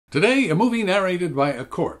Today, a movie narrated by a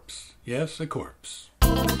corpse. Yes, a corpse.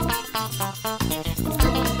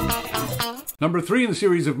 Number 3 in the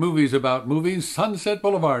series of movies about movies, Sunset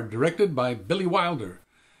Boulevard, directed by Billy Wilder.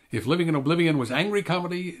 If Living in Oblivion was angry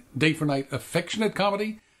comedy, Day for Night affectionate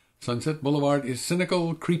comedy, Sunset Boulevard is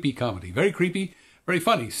cynical, creepy comedy. Very creepy, very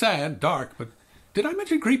funny, sad, dark, but did I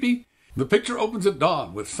mention creepy? The picture opens at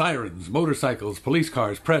dawn with sirens, motorcycles, police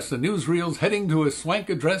cars, press, and newsreels heading to a swank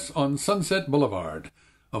address on Sunset Boulevard.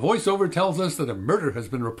 A voiceover tells us that a murder has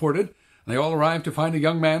been reported, and they all arrive to find a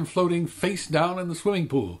young man floating face down in the swimming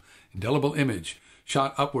pool. Indelible image,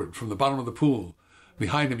 shot upward from the bottom of the pool.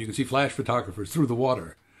 Behind him you can see flash photographers through the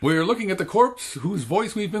water. We're looking at the corpse whose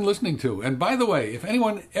voice we've been listening to. And by the way, if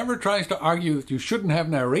anyone ever tries to argue that you shouldn't have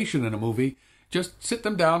narration in a movie, just sit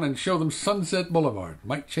them down and show them Sunset Boulevard.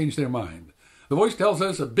 Might change their mind. The voice tells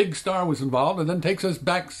us a big star was involved and then takes us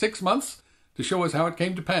back 6 months to show us how it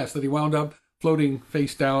came to pass that he wound up floating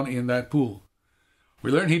face down in that pool.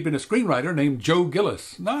 We learn he'd been a screenwriter named Joe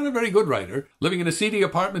Gillis, not a very good writer, living in a seedy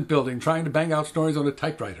apartment building trying to bang out stories on a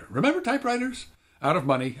typewriter. Remember typewriters? Out of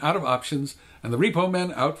money, out of options, and the repo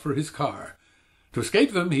men out for his car. To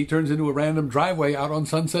escape them, he turns into a random driveway out on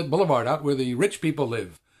Sunset Boulevard, out where the rich people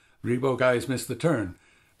live. The repo guys miss the turn.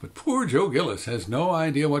 But poor Joe Gillis has no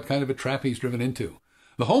idea what kind of a trap he's driven into.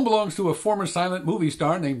 The home belongs to a former silent movie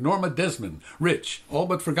star named Norma Desmond, rich, all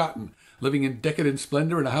but forgotten, living in decadent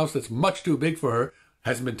splendor in a house that's much too big for her,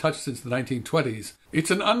 hasn't been touched since the 1920s.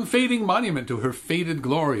 It's an unfading monument to her faded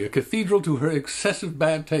glory, a cathedral to her excessive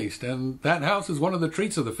bad taste, and that house is one of the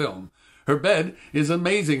treats of the film. Her bed is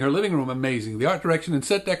amazing, her living room amazing, the art direction and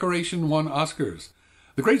set decoration won Oscars.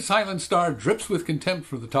 The great silent star drips with contempt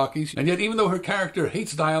for the talkies, and yet even though her character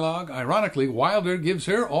hates dialogue, ironically, Wilder gives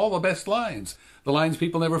her all the best lines. The lines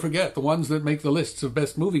people never forget, the ones that make the lists of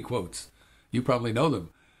best movie quotes. You probably know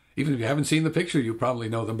them. Even if you haven't seen the picture, you probably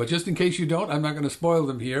know them. But just in case you don't, I'm not going to spoil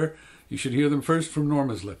them here. You should hear them first from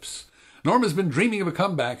Norma's lips. Norma's been dreaming of a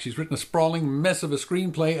comeback. She's written a sprawling mess of a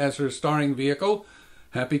screenplay as her starring vehicle.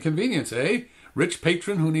 Happy convenience, eh? Rich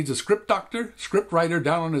patron who needs a script doctor, script writer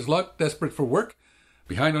down on his luck, desperate for work,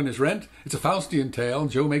 behind on his rent. It's a Faustian tale.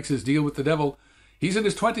 Joe makes his deal with the devil. He's in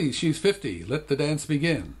his 20s, she's 50. Let the dance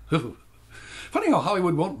begin. Funny how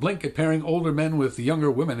Hollywood won't blink at pairing older men with younger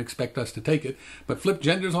women, expect us to take it, but flip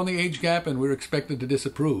genders on the age gap and we're expected to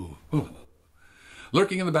disapprove.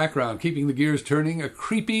 Lurking in the background, keeping the gears turning, a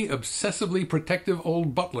creepy, obsessively protective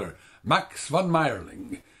old butler, Max von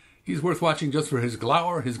Meyerling. He's worth watching just for his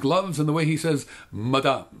glower, his gloves, and the way he says,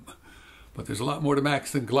 Madame. But there's a lot more to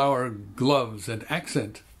Max than glower, gloves, and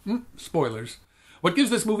accent. Spoilers. What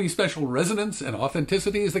gives this movie special resonance and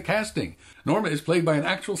authenticity is the casting. Norma is played by an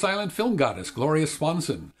actual silent film goddess, Gloria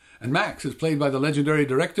Swanson, and Max is played by the legendary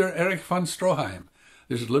director Erich von Stroheim.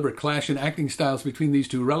 There's a deliberate clash in acting styles between these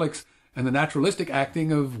two relics and the naturalistic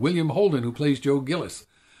acting of William Holden, who plays Joe Gillis.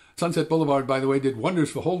 Sunset Boulevard, by the way, did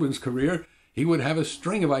wonders for Holden's career. He would have a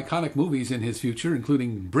string of iconic movies in his future,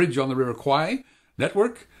 including Bridge on the River Kwai,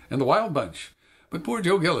 Network, and The Wild Bunch. But poor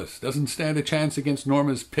Joe Gillis doesn't stand a chance against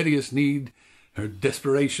Norma's piteous need, her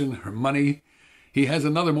desperation, her money. He has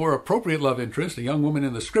another more appropriate love interest, a young woman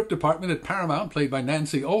in the script department at Paramount, played by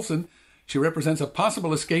Nancy Olson. She represents a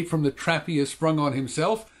possible escape from the trap he has sprung on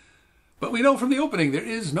himself. But we know from the opening there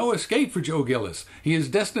is no escape for Joe Gillis. He is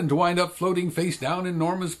destined to wind up floating face down in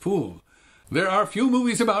Norma's pool. There are few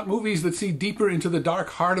movies about movies that see deeper into the dark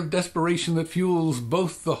heart of desperation that fuels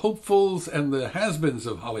both the hopefuls and the has-beens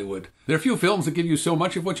of Hollywood. There are few films that give you so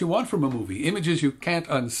much of what you want from a movie. Images you can't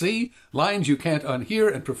unsee, lines you can't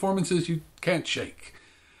unhear, and performances you can't shake.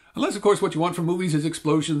 Unless, of course, what you want from movies is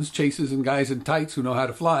explosions, chases, and guys in tights who know how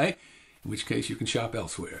to fly, in which case you can shop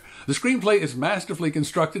elsewhere. The screenplay is masterfully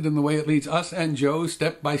constructed in the way it leads us and Joe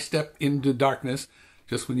step by step into darkness.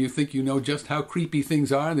 Just when you think you know just how creepy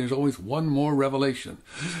things are, there's always one more revelation.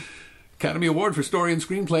 Academy Award for Story and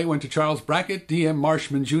Screenplay went to Charles Brackett, D.M.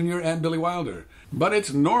 Marshman Jr., and Billy Wilder. But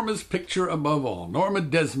it's Norma's picture above all. Norma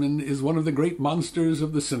Desmond is one of the great monsters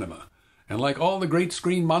of the cinema. And like all the great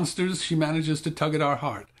screen monsters, she manages to tug at our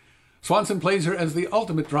heart. Swanson plays her as the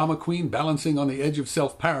ultimate drama queen, balancing on the edge of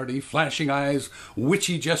self-parody, flashing eyes,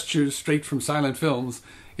 witchy gestures straight from silent films.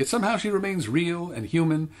 Yet somehow she remains real and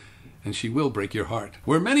human, and she will break your heart.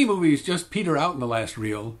 Where many movies just peter out in the last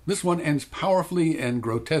reel, this one ends powerfully and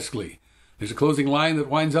grotesquely. There's a closing line that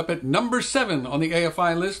winds up at number 7 on the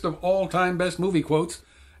AFI list of all-time best movie quotes,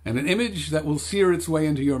 and an image that will sear its way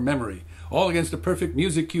into your memory, all against a perfect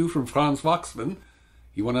music cue from Franz Waxman.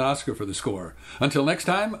 He won an Oscar for the score. Until next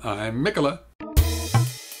time, I'm Mickeleh.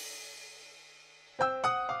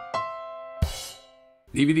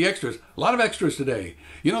 DVD extras. A lot of extras today.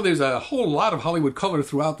 You know, there's a whole lot of Hollywood color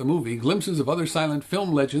throughout the movie, glimpses of other silent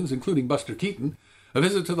film legends, including Buster Keaton, a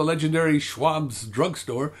visit to the legendary Schwab's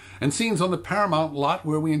drugstore, and scenes on the Paramount lot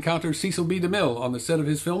where we encounter Cecil B. DeMille on the set of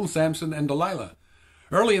his film Samson and Delilah.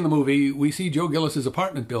 Early in the movie, we see Joe Gillis's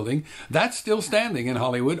apartment building. That's still standing in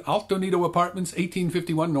Hollywood, Alto Nido Apartments,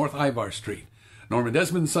 1851 North Ivar Street. Norma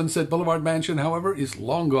Desmond's Sunset Boulevard mansion, however, is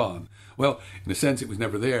long gone. Well, in a sense, it was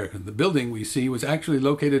never there. The building we see was actually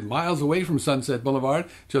located miles away from Sunset Boulevard,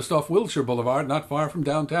 just off Wilshire Boulevard, not far from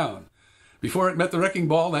downtown. Before it met the wrecking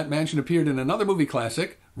ball, that mansion appeared in another movie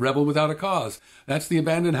classic, Rebel Without a Cause. That's the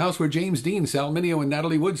abandoned house where James Dean, Sal Mineo, and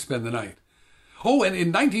Natalie Wood spend the night. Oh, and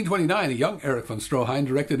in 1929, a young Erich von Stroheim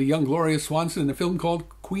directed a young Gloria Swanson in a film called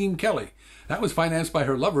Queen Kelly. That was financed by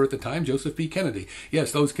her lover at the time, Joseph P. Kennedy.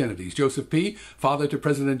 Yes, those Kennedys. Joseph P., father to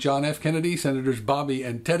President John F. Kennedy, Senators Bobby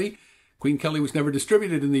and Teddy. Queen Kelly was never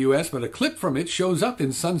distributed in the U.S., but a clip from it shows up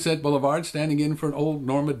in Sunset Boulevard standing in for an old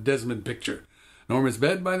Norma Desmond picture. Norma's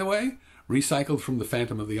bed, by the way, recycled from The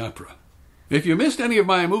Phantom of the Opera. If you missed any of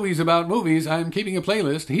my movies about movies, I'm keeping a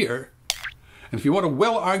playlist here. And if you want a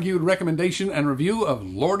well-argued recommendation and review of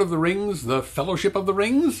Lord of the Rings, The Fellowship of the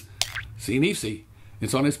Rings, see Neafcy.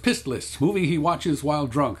 It's on his Pissed Lists, movie he watches while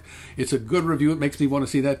drunk. It's a good review. It makes me want to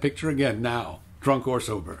see that picture again now, drunk or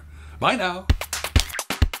sober. Bye now.